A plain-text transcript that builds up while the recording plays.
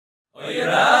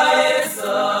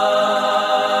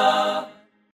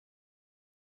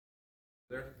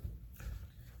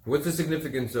What's the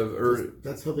significance of?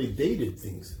 That's how they dated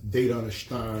things. Date on a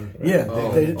star. Right? Yeah,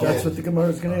 that's what the Gemara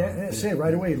is going to say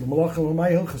right away. So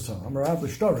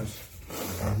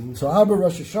Abba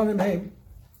Rosh Hashanah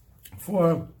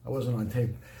four. I wasn't on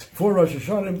tape. 4 Rosh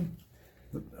Hashanah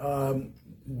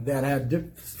that had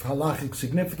halachic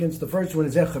significance. The first one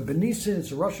is Echad B'Nisan.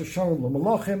 It's a Rosh Hashanah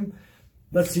l'Malachim.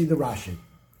 Let's see the Rashi.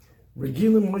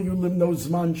 Regilim Mayulim no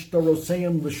Zman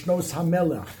Shtaroseim L'Shnos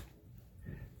HaMelech.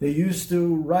 They used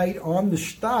to write on the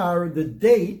star the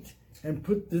date and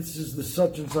put this is the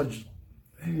such and such,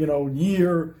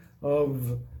 year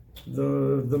of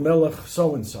the Melech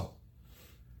so and so.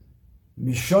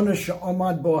 Mishona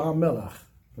she'amad bo HaMelech,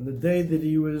 from the day that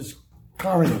he was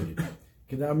coronated.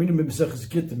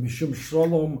 Mishum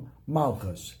Shalom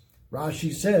Malchus.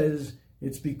 Rashi says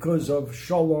it's because of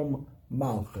Shalom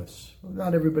Malchus. Well,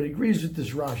 not everybody agrees with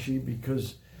this Rashi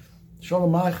because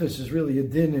Shalom Malchus is really a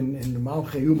din in the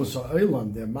Malchei Umas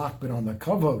Ha'olam. They're makbid on the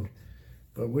kavod,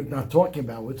 but we're not talking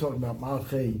about. We're talking about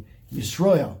Malchei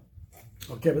Yisrael.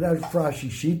 Okay, but that's Rashi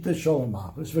Shita Shalom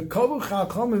Malchus. V'kovu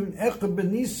Chachamim Echad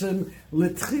B'Nisan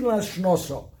L'Tchilas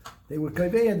Shnoso. They were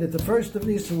kaveh that the first of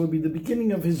Nisan will be the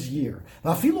beginning of his year.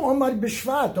 V'afilu Omar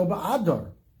B'Shvat or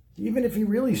B'Adar. Even if you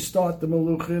really start the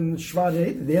Meluch in Shvat,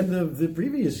 at the end of the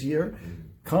previous year,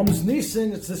 comes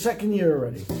Nisan, it's the second year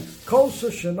already. Kolso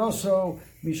Shenoso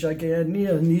Mishagea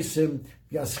Nisim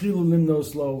Yaschilu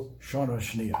Limnos Lo Shana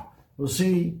Shnia. We'll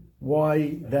see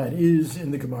why that is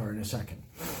in the Gemara in a second.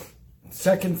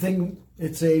 Second thing,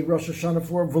 it's a Rosh Hashanah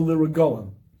for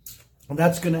V'Liragolim. And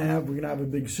we're going to have a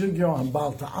big sugya on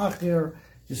Baal Ta'achir.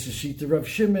 This is Shita Rav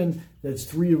Shimon. That's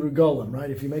 3 regolim, right?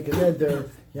 If you make a head there,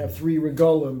 you have 3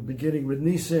 regolim, beginning with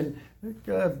Nisan.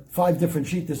 5 different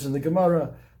shitas in the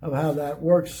Gemara of how that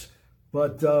works.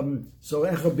 But, so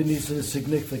Echad B'Nisan is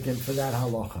significant for that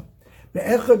halacha.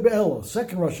 Be'echad Be'elul,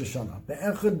 second Rosh Hashanah.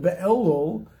 Be'echad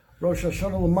Be'elul, Rosh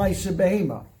Hashanah L'maisa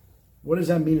Behema. What does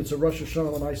that mean? It's a Rosh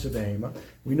Hashanah L'maisa Behema.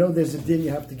 We know there's a din you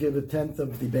have to give a tenth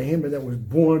of the behema that was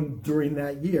born during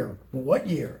that year. Well, what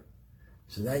year?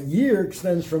 So that year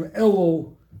extends from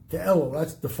Elul to Elul.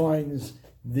 That defines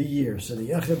the year. So the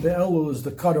Echad Be'elul is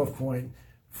the cutoff point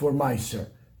for Meiser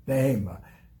Behema.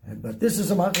 But this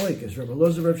is a machlekes. Rabbi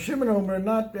Lozer, Rav Shimon Omer,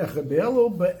 not Echad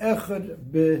Be'elul, but Echad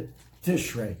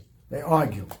B'Tishrei. They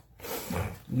argue.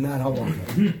 Not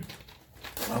halacha.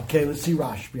 Okay, let's see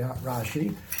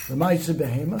Rashi. The Ma'aser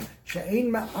Behema.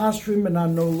 She'ein ma'asrim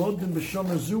menanolodim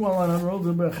b'shana zu al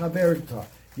anorodim b'chaverta.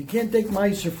 You can't take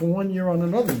Ma'aser for 1 year on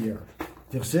another year.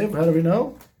 Tichsev, how do we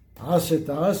know? Aset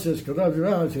ta'ases, kadav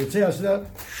yirah. So you say aset,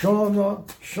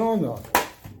 shana.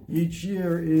 Each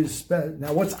year is special.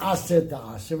 Now, what's aset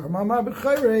ta'ases? Ramama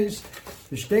b'chayreis.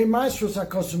 V'shtei Ma'asros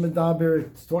ha'kosim medaber.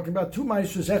 It's talking about 2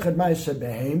 Ma'asros. Echad Ma'aser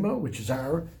Behema, which is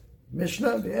our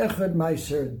Mishnah. V'echad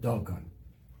Ma'aser Dogon.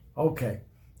 Okay,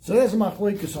 so there's a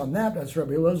machlekes on that. That's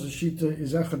Rabbi Elazar Shita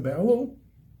is Echad Be'elul.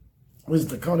 Is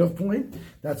the cutoff point.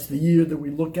 That's the year that we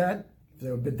look at.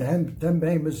 The 10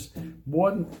 behemoths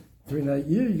born during that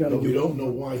year. You got to. We don't know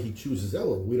why he chooses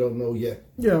Elul. We don't know yet.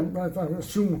 Yeah, I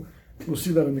assume we'll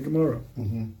see that in the Gemara.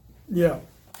 Mm-hmm. Yeah.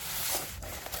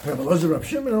 Rabbi Elazar Rav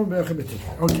Shimon Be'echad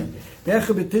B'Tishrei. Okay,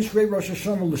 Be'echad B'Tishrei Rosh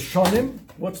Hashanah L'Shanim.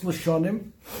 What's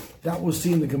L'Shanim? That we'll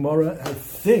see in the Gemara. I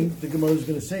think the Gemara is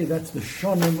going to say that's the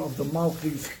Shanim of the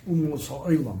Malchis Umus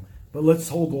Ha'olam. But let's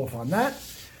hold off on that.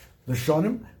 The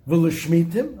Shanim.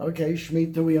 V'L'Shmitim. Okay,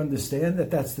 Shemitah, we understand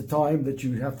that's the time that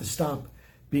you have to stop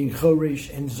being Choresh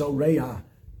and Zoreah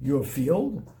your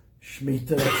field.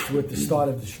 Shemitah, that's with the start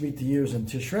of the Shemitah years in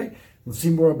Tishrei. We'll see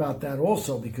more about that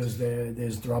also because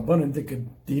there's the Rabbanan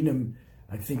Dikadinim,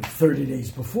 I think 30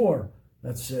 days before.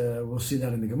 We'll see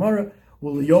that in the Gemara.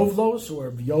 Well, the Yovlos,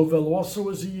 or Yovel also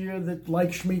is a year that,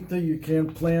 like Shemitah, you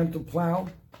can't plant or plow.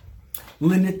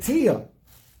 Linatia.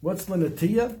 What's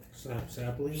Linatia?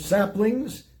 Saplings.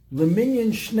 Saplings.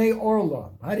 Leminyan Shnei Orla.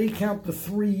 How do you count the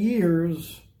 3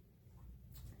 years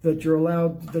that you're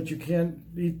allowed, that you can't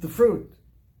eat the fruit?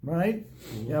 Right?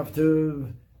 Mm-hmm. You have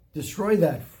to destroy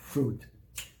that fruit.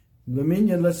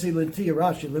 Leminyan, let's see, Linatia,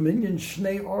 Rashi. Leminyan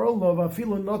Shnei Orla,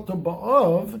 Vafilu Noto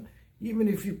Ba'ov. Even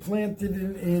if you planted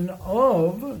in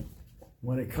Av,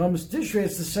 when it comes Tishrei,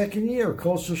 it's the second year.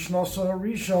 Koso Shnosa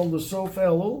Harishon, the Sof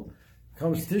Elul.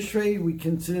 Comes Tishrei, we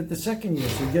consider it the second year,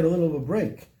 so you get a little of a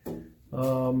break. It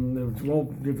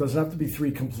doesn't have to be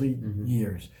 3 complete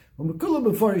years.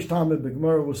 Before each time in the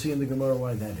Gemara, we'll see in the Gemara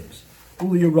why that is.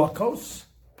 Uli Yerakos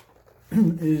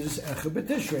is Echad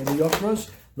B'Tishrei. The Yakros,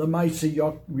 Lemaisa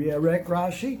Yerek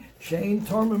Rashi, Shein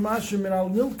Torm Masher Min Al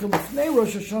Nilka Lefnei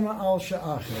Rosh Hashanah Al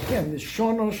Sha'achir. Again, this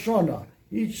Shana.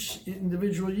 Each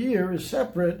individual year is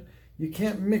separate. You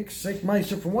can't take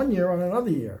Meiser from one year on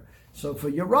another year. So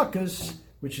for Yerukas,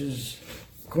 which is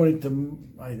according to,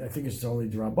 I think it's only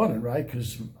D'Rabbanan, right?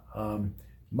 Because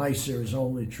Meiser is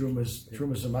only Trumas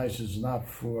and Meiser is not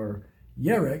for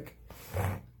Yerek.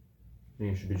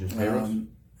 It should be just Peiros?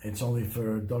 It's only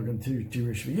for Dogan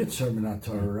Tirish V'Yitzar Minat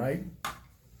Torah, right?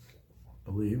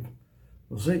 Believe.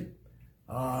 We'll see.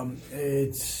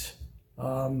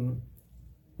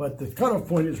 But the cutoff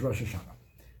point is Rosh Hashanah.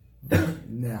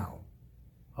 Now,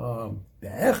 the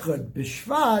Echad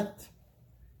B'Shvat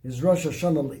is Rosh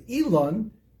Hashanah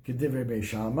Le'ilon, K'divrei Beis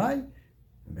Shammai.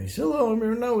 Beis Hillel,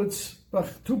 no, it's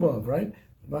Tubav, right?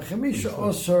 B'Chamisha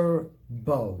Osar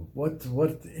Bo. What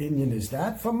Inyan is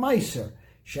that? From Meiser.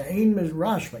 She'ein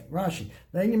Rashi.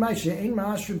 Then you might say, She'ein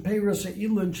Ma'ashrim Peiros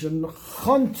Ha'ilon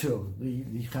She'nchontu.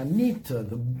 The Chanita,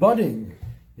 the budding,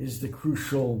 is the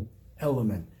crucial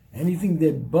element. Anything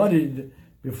that budded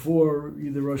before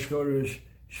either Rosh Chodesh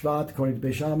Shvat according to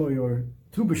Beis Shammai or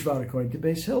Tu B'Shvat according to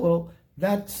Beis Hillel,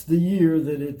 that's the year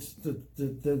that it's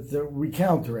that we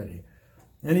count already.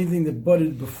 Anything that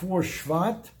budded before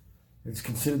Shvat, it's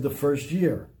considered the first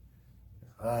year.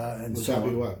 And so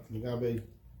what?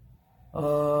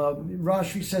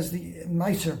 Rashi says the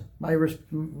Meiser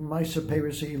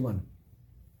Peiros Elon.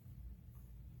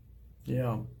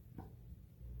 Yeah.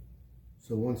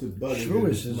 So once it's budded,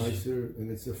 it's Meiser,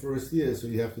 and it's the first year, so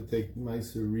you have to take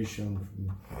Meiser Rishon.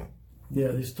 Yeah,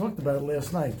 they talked about it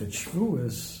last night, that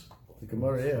Shavuos, the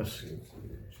Gemara asks,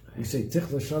 we say,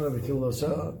 Tichle Shana V'Kil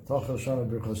Loseh, Tachel Shana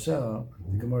B'Choseh.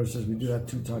 The Gemara says we do that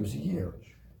 2 times a year.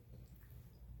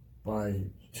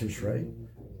 By Tishrei,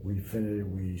 we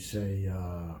say,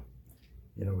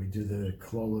 we do the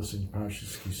Klolos in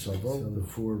Parshas Kisovo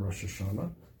before Rosh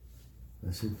Hashanah.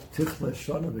 I said, Tichle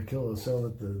Shana V'Kil Loseh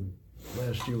at the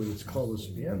last year with its Klolos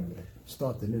at the end,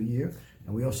 start the new year.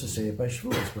 And we also say it by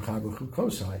Shavuos, B'Chabuchu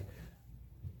Kosai.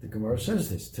 The Gemara says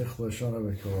this, Tichle Shana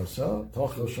V'Kil Loseh,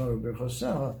 Tachel Shana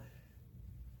B'Choseh,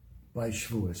 by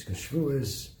Shavuos, because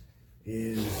Shavuos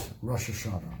is Rosh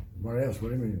Hashanah. Gemara asks, what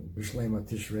do you mean? B'Shleima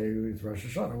Tishrei with Rosh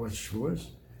Hashanah. What's Shavuos?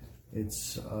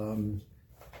 It's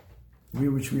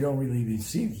which we don't really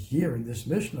see here in this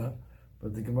Mishnah,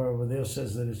 but the Gemara over there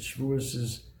says that it's Shavuos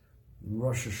is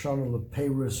Rosh Hashanah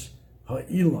L'Peiros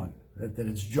Ha'ilon, that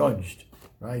it's judged,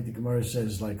 right? The Gemara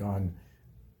says like on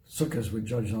Sukkot we're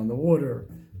judged on the water,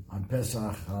 on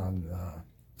Pesach, on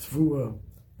Tfuah,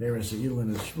 Peiros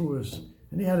Ha'ilon is Shavuos.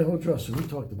 And he had a whole dress, so we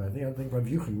talked about it. I think Rabbi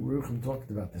Yuchim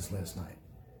talked about this last night.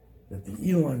 That the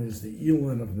Elon is the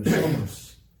Elon of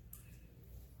Neshamos.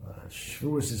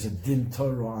 Shavuos is a din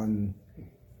Torah on,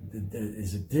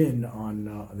 there's a din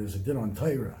on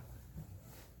Torah.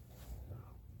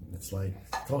 It's like,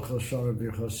 Tochel Shara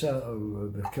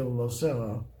B'Kil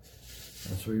Loseh.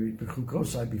 That's where we read B'Chu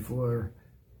Kosai before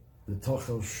the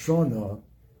Tochel Shana,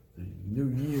 the new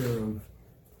year of,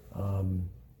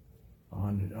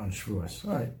 on Shavuos.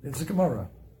 All right, it's a Gemara.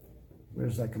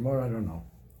 Where's that Gemara? I don't know.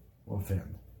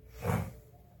 Offhand.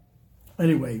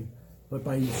 Anyway, but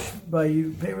by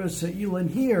Peiros Ha'ilon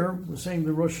here, we're saying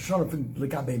the Rosh Hashanah from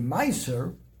Legabe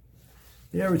Meiser.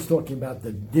 There it's talking about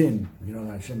the din.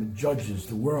 Hashem judges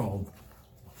the world.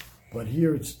 But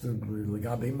here it's the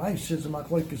Legabe Meiser. It's a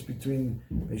machlokes between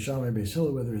Beis Shammai and Beis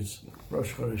Hillel, whether it's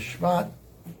Rosh Chodesh Shvat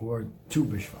or Tu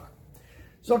B'Shvat.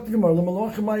 Zok the Gemara,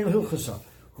 L'malachim Ma'il Hilchasa.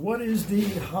 What is the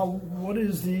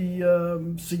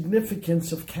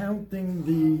significance of counting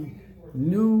the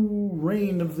new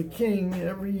reign of the king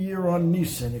every year on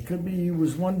Nisan? It could be it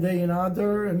was one day in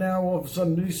Adar, and now all of a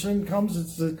sudden Nisan comes.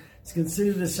 It's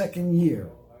considered the second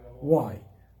year. Why?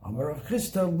 Amar Rav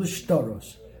Chisda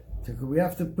l'shtaros. We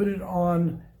have to put it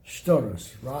on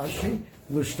shtaros. Rashi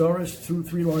l'shtaros,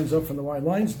 3 lines up from the white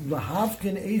lines.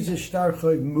 Lahavkin eze shtar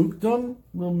choy mukdam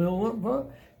l'milva.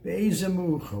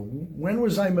 When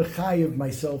was I mechayev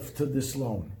myself to this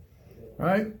loan?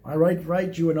 Right? I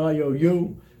write you an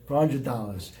IOU for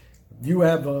 $100. You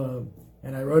have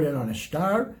and I wrote it on a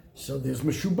star, so there's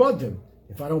meshubadim.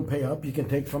 If I don't pay up, you can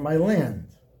take from my land.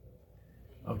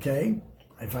 Okay?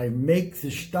 If I make the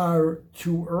star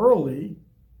too early,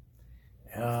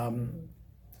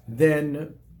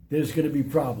 then there's going to be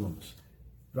problems.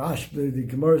 The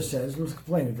Gemara says, let's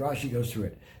explain it. Rashi goes through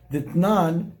it.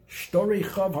 Ditnan shtorei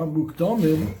chav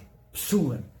hamukdomim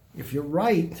psulim. If you're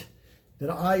right that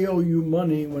I owe you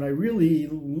money when I really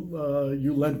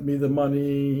you lent me the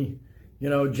money,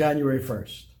 January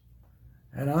 1st,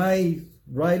 and I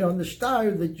write on the star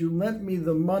that you lent me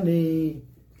the money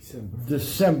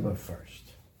December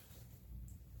 1st.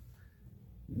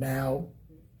 Now,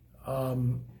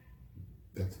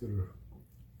 That's good.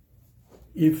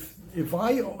 if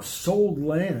I sold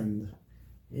land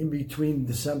in between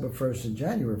December 1st and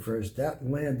January 1st, that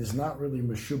land is not really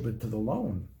meshubet to the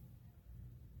loan.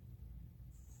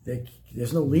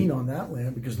 There's no lien on that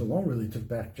land because the loan really took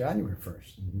back January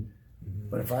 1st.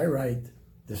 But if I write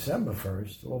December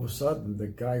 1st, all of a sudden the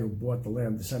guy who bought the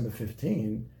land December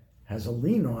 15 has a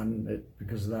lien on it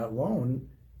because of that loan,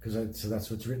 so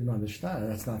that's what's written on the shtar.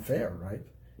 That's not fair, right?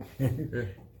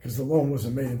 Because the loan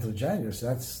wasn't made until January, so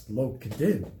that's lo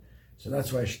kedin. So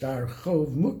that's why shtar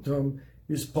chov muktam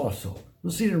is possible.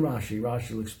 We'll see it in Rashi.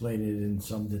 Rashi will explain it in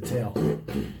some detail.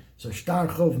 So shtar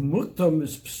chov muktam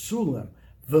is psulim.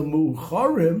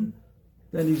 V'mucharim,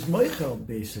 then he's meichel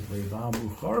basically.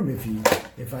 V'mucharim,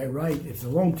 if the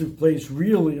loan took place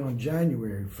really on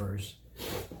January 1st,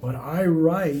 but I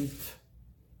write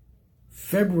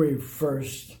February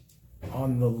 1st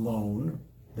on the loan,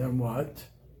 then what?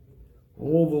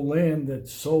 All the land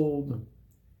that's sold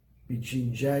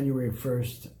between January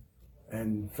 1st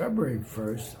and February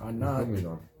 1st are not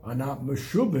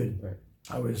meshubed. Right.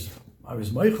 I was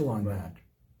meichel on that.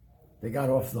 They got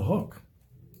off the hook.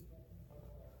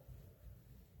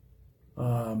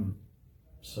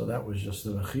 So that was just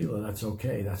the mechila. That's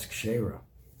okay. That's kshera.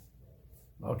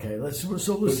 Okay, let's see. You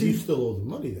still owe the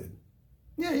money then.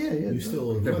 Yeah. You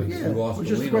still owe the money. Yeah, it's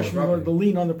just a question of the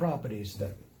lien on the properties.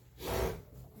 That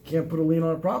you can't put a lien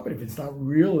on a property if it's not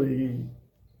really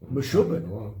meshubed.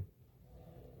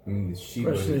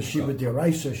 Question is shiba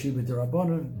deraisa, shiba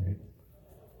derabanan.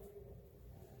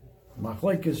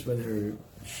 Machlekes whether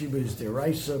shiba is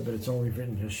deraisa, but it's only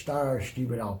written hashtar,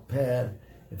 shiba al peh.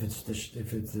 If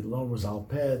the loan was al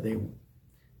peh,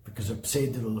 because of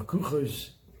pseid de lekuchos,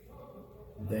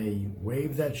 they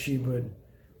waive that shibud,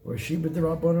 or shibud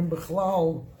derabanan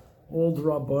b'chlal, all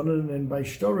derabanan, and by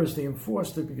shtoris they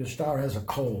enforced it because shtar has a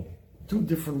kol. Two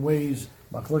different ways,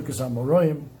 machlekes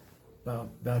amoraim,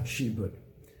 about shibud.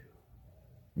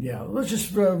 Yeah, let's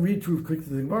just read through quickly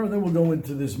the Gemara, then we'll go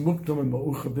into this muktam and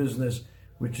ma'ucha business,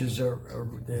 which is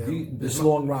this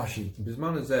long Rashi.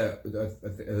 Bisman is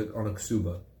on a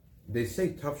ksuba. They say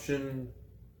tafshin,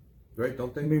 right?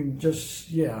 Don't they? I mean,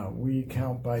 we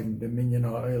count by the minyan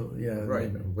oil. Yeah.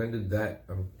 Right. When did that?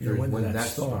 I'm curious when that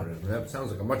started. That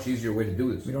sounds like a much easier way to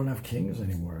do this. We don't have kings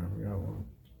anymore.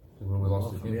 When we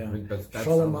lost the king. Yeah. I mean,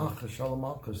 Shalom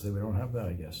Malchus, we don't have that,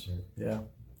 I guess. Yeah.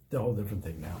 They're a whole different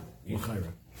thing now.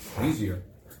 Easier.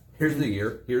 Here's the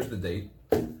year. Here's the date.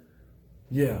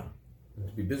 Yeah.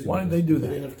 To be busy. Why didn't they do that?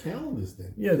 They didn't have calendars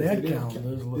then. Yeah, they had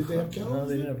calendars. Did they have calendars? No,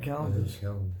 they didn't have calendars.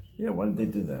 Yeah, why didn't they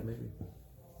do that? Maybe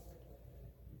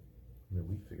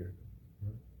we figured.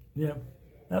 Yeah.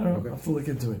 I don't know. Okay. I'll have to look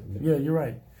into it. Yeah, you're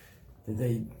right.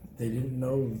 They didn't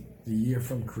know the year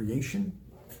from creation?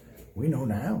 We know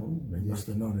now. They must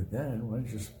have known it then. Why don't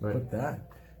you just put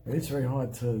that? Maybe it's very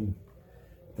hard to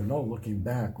know looking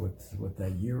back what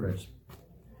that year is.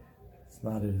 It's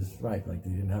not as right, like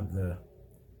they didn't have the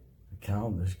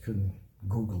calendars, couldn't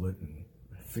Google it and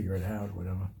figure it out,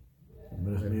 whatever.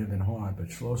 But it may have been hard. But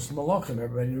Shlosh Malachim,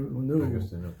 everybody knew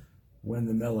when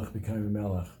the Melech became a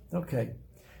Melech. Okay.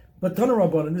 But Tana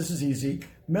Rabbanan, this is easy.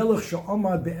 Melech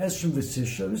she'amad be'esrim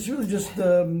v'sisha. This is really just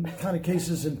kind of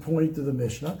cases in point to the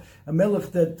Mishnah. A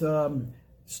Melech that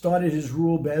started his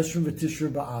rule be'esrim v'tishra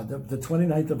ba'adar, the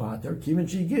 29th of Adar. Kiven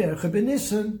she'igeh Echa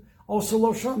b'Nissen, also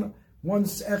Loshana.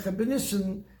 Once Echa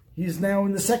b'Nissen, he's now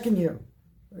in the second year.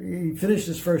 He finished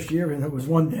his first year and it was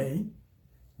one day.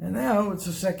 And now it's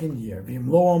the second year. V'im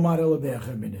lo amad ela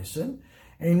be'echa b'Nissen.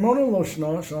 Ein mono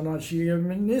loshna shanat she'ir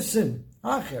b'Nissen.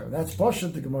 Acher. That's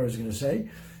Pashat, the Gemara is going to say.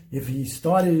 If he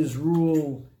started his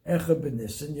rule Echad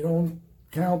b'Nissen, you don't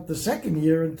count the second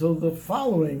year until the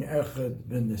following Echad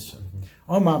b'Nissen.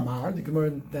 Amar, the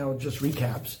Gemara now just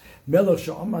recaps. Melech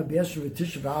she'amad be'esher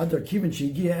v'tisha v'adar kiven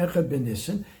she'giya Echad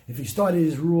b'Nissen. If he started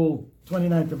his rule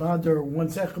 29th of Adar,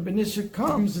 once Echad b'Nissen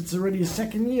comes, it's already a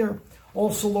second year.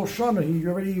 Also Loshana, he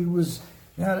already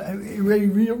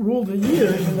ruled a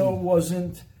year, even though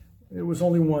it was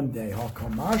only one day.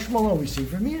 Hakamashmala, we see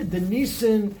from here, the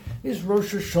Nisan is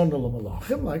Rosh Hashanah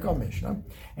l'malachim, like our Mishnah,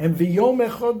 and V'yom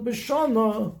echad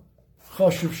b'shana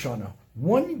chashuv shana.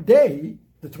 One day,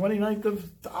 the 29th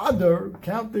of Adar,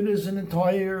 counted as an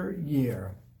entire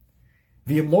year.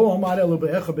 V'yom lo amad elu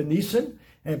be'echad b'Nisan,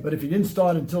 but if you didn't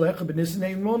start until Echad b'Nisan,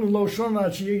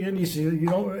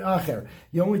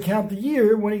 you only count the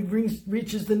year when he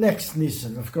reaches the next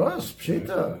Nisan. Of course,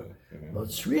 Pshita.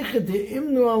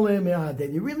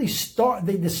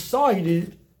 They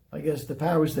decided, I guess the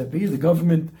powers that be, the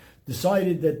government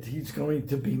decided that he's going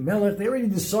to be Melech. They already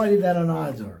decided that on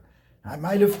Adar. I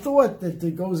might have thought that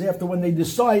it goes after when they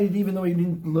decided, even though he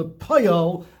didn't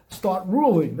lepayal, start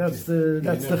ruling. That's the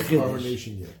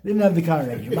coronation yet. They didn't have the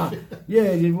coronation.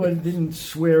 Didn't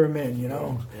swear him in,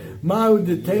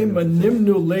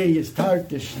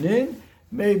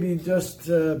 Maybe just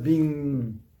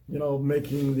being,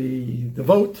 making the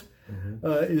vote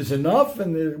is enough,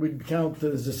 and it would count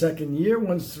as the second year.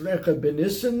 Once Recha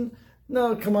Benissen,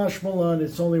 no, Kamash Malan,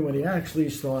 it's only when he actually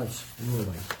starts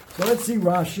ruling. So let's see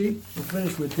Rashi. We'll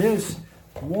finish with this.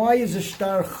 Why is a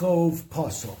shtar chov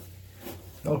pasul?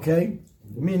 Okay?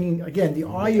 Meaning, again, the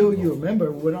IOU.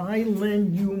 Remember, when I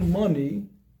lend you money,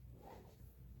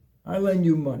 and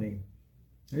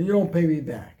you don't pay me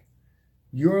back.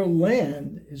 Your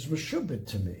land is meshubit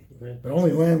to me. But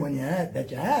only land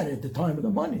that you had at the time of the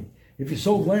money. If you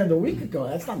sold land a week ago,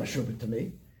 that's not meshubit to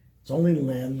me. It's only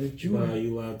land that you... Are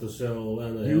you allowed to sell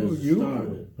land that has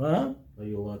started? Huh? Are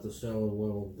you allowed to sell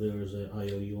while there's an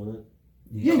IOU on it?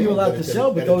 Yeah, you're allowed to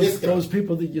sell, but those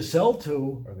people that you sell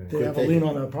to, they have a lien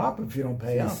on their property if you don't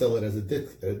pay up. You sell it as a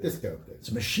discount. It's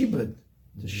a shibud.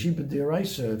 It's a shibud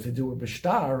deraisa. If you do a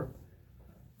b'shtar,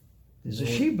 there's a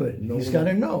shibud. He's got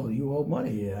to know you owe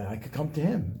money. I could come to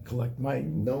him, collect my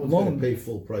No one's loan. going to pay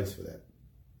full price for that.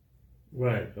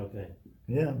 Right, okay.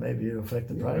 Yeah, maybe it'll affect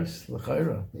the price.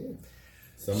 L'chaira. Yeah.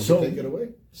 Someone can take it away.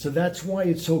 So that's why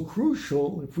it's so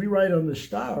crucial. If we write on the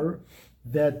star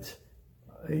that,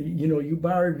 you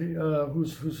borrowed,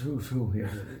 who's who here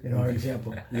in our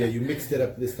example? Yeah, you mixed it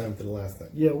up this time to the last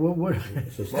time. Yeah, what?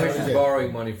 So Marsh is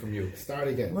borrowing money from you. Start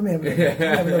again. Let me have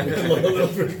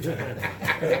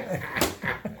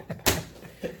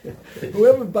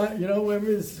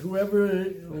whoever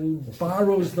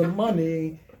borrows the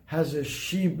money has a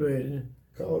shibud.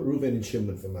 Call it Reuven and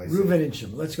Shimon for my sake. Reuven and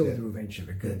Shimon. Let's go with Reuven and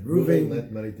Shimon. Good. Reuven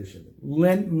lent money to Shimon.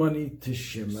 Lent money to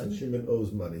Shimon. So Shimon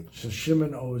owes money. So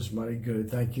Shimon owes money. Good.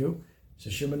 Thank you. So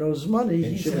Shimon owes money.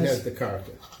 And Shimon has the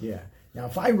karka. Yeah. Now,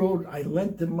 if I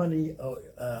lent the money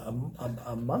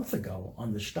a month ago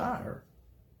on the star,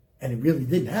 and it really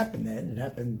didn't happen then, it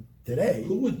happened today.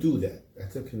 Who would do that?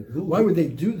 Why would they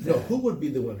do that? No, who would be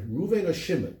the one? Reuven or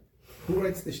Shimon? Who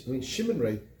writes the? Shimon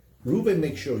writes. Reuven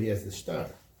makes sure he has the star.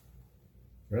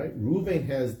 Right? Reuven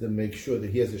has to make sure that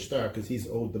he has a star because he's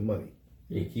owed the money.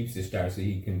 He keeps the star so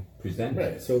he can present it.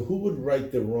 Right. So who would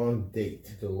write the wrong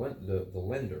date? The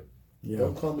lender. Yeah.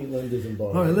 Don't call me lenders and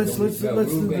borrowers. All right, let's do the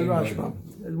Rashba.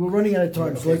 We're running out of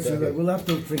time, so we'll have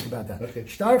to think about that. Okay.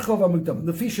 Shtar chov amukdam.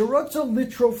 The fisherotza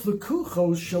litrof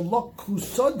lekuchos shalok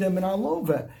kusodem and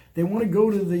alova. They want to go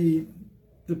to the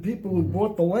people who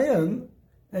bought the land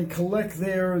and collect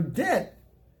their debt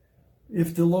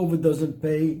if the lova doesn't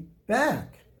pay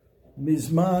back.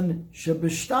 Mizman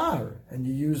shebishtar, and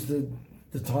you use the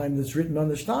time that's written on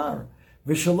the star.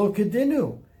 Vishalok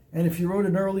kedinu. And if you wrote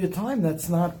an earlier time, that's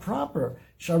not proper.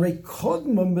 Sharei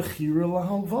kodma mechira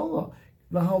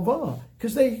lahalvala.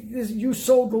 Because you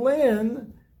sold the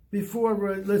land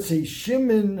before, let's say,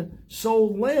 Shimon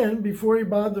sold land before he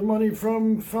bought the money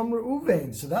from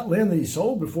Reuven. So that land that he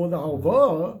sold before the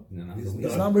halva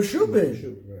is not meshubed.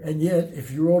 Right. And yet,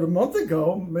 if you wrote a month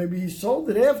ago, maybe he sold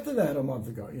it after that a month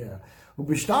ago. Yeah. Now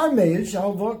the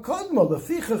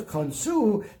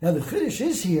Chiddush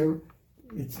is here.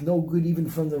 It's no good even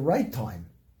from the right time.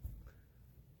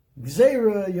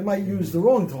 Gzeira, you might use the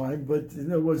wrong time, but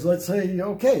in other words, let's say,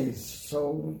 okay,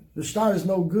 so the star is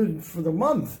no good for the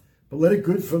month, but let it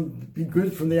be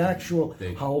good from the actual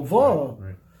halva.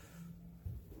 Right.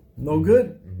 No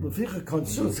good. Leficha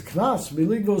konsu, it's knas,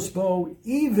 miligvos bo,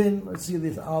 even, let's see,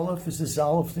 this aleph, is this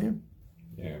aleph there?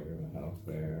 Yeah, we have an aleph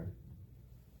there.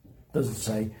 Doesn't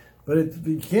say, but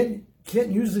you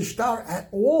can't use the star at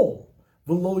all.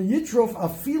 V'lo yitrof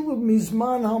afilu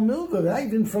mizman al milva,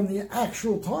 even from the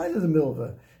actual time of the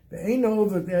milva. Ve'eino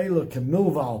over ve'elo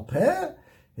kemilva al peh.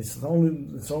 It's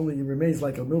only it remains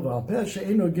like a milva al peh.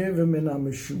 She'eino gevim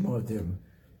minamishumotim.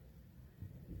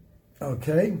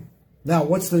 Okay. Now,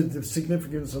 what's the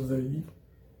significance of the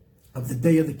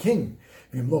day of the king?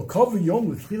 If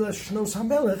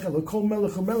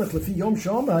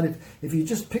you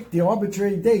just pick the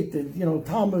arbitrary date that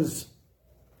Tammuz,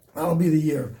 that'll be the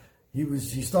year.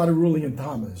 He started ruling in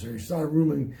Tammuz, or he started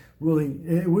ruling.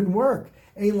 It wouldn't work.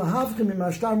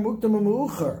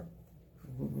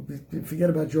 Forget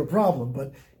about your problem,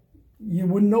 but you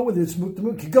wouldn't know whether it's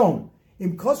muktam kigon.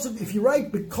 If you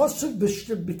write because of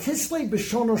Kislev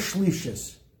b'shono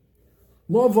shlishis,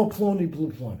 lovo ploni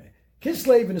ploni.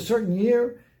 Kislev in a certain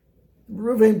year,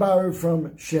 Reuven borrowed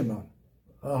from Shimon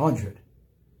 100,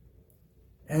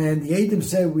 and the Edom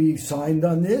said we signed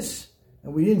on this.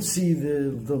 And we didn't see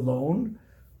the loan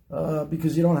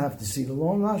because you don't have to see the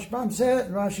loan.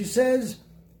 Rashi says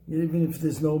even if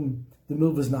there's the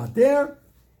milva's not there.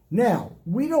 Now,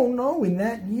 we don't know in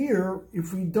that year,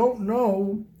 if we don't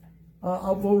know,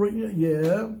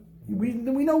 we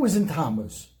know it was in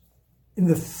Tammuz, in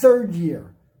the third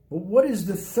year. But what is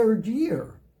the third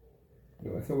year?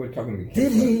 I thought we were talking about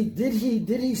Did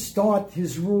he start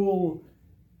his rule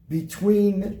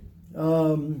between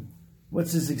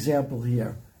what's his example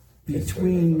here?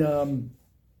 Between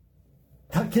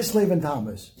Kislev and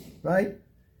Tammuz, right?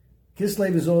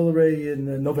 Kislev is already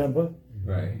in November.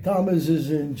 Right. Tammuz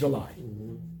is in July.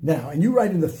 Mm-hmm. Now, and you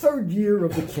write in the third year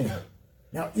of the king.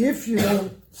 Now, if you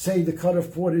don't say the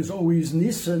cutoff point is always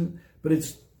Nisan, but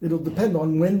it'll depend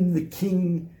on when the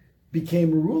king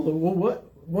became a ruler. Well,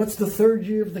 what's the third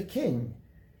year of the king?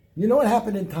 You know what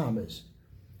happened in Tammuz,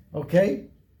 okay?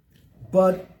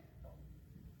 But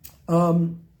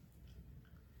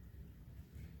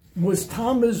was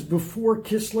Tammuz before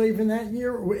Kislev in that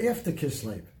year or after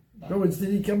Kislev? In other words, did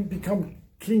he become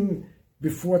king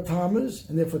before Tammuz,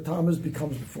 and therefore Tammuz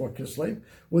becomes before Kislev?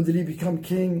 Or did he become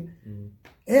king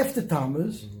after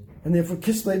Tammuz, and therefore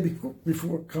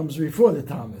Kislev comes before the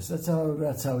Tammuz? That's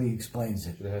how he explains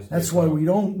it. That's why we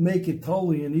don't make it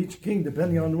totally in each king,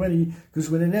 depending on when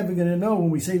because we're never going to know when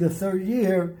we say the third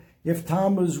year if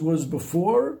Tammuz was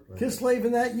before Kislev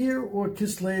in that year or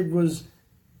Kislev was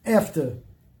after.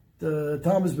 The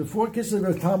Tammuz before Kislev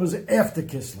or Tammuz after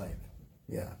Kislev.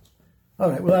 Yeah. All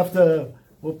right,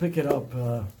 we'll pick it up.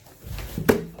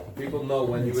 People know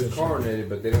when he was coronated,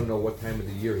 but they don't know what time of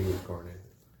the year he was coronated.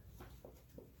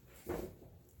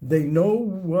 They know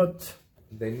what?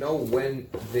 They know when.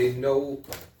 They know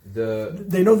the.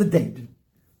 They know the date,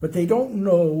 but they don't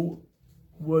know.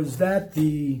 Was that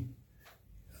the?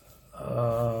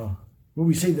 When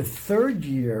we say the third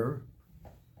year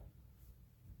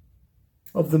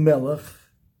of the Melech?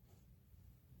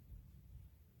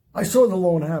 I saw the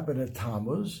loan happen at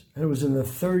Tammuz, and it was in the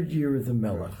third year of the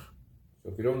Melech. So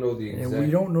if we don't know the exact... And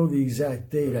we don't know the exact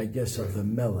date, I guess, of the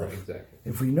Melech. Right, exactly.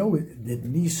 If we know that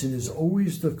Nisan is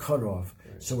always the cutoff,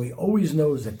 so he always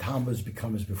knows that Tammuz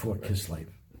becomes before Kislev.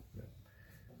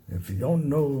 If we don't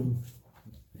know,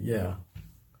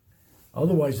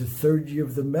 Otherwise, the third year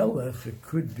of the Melech, it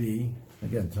could be,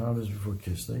 again, Tammuz before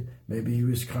Kislev. Maybe he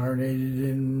was coronated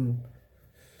in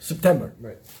September.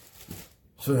 Right.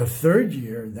 So that third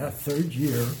year,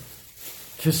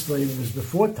 Kislev was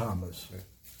before Tammuz. Right.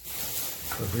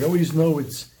 So if we always know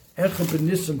it's Echad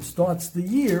B'Nisan starts the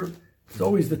year, it's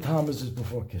always the Tammuz is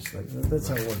before Kislev. That's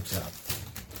how it works out.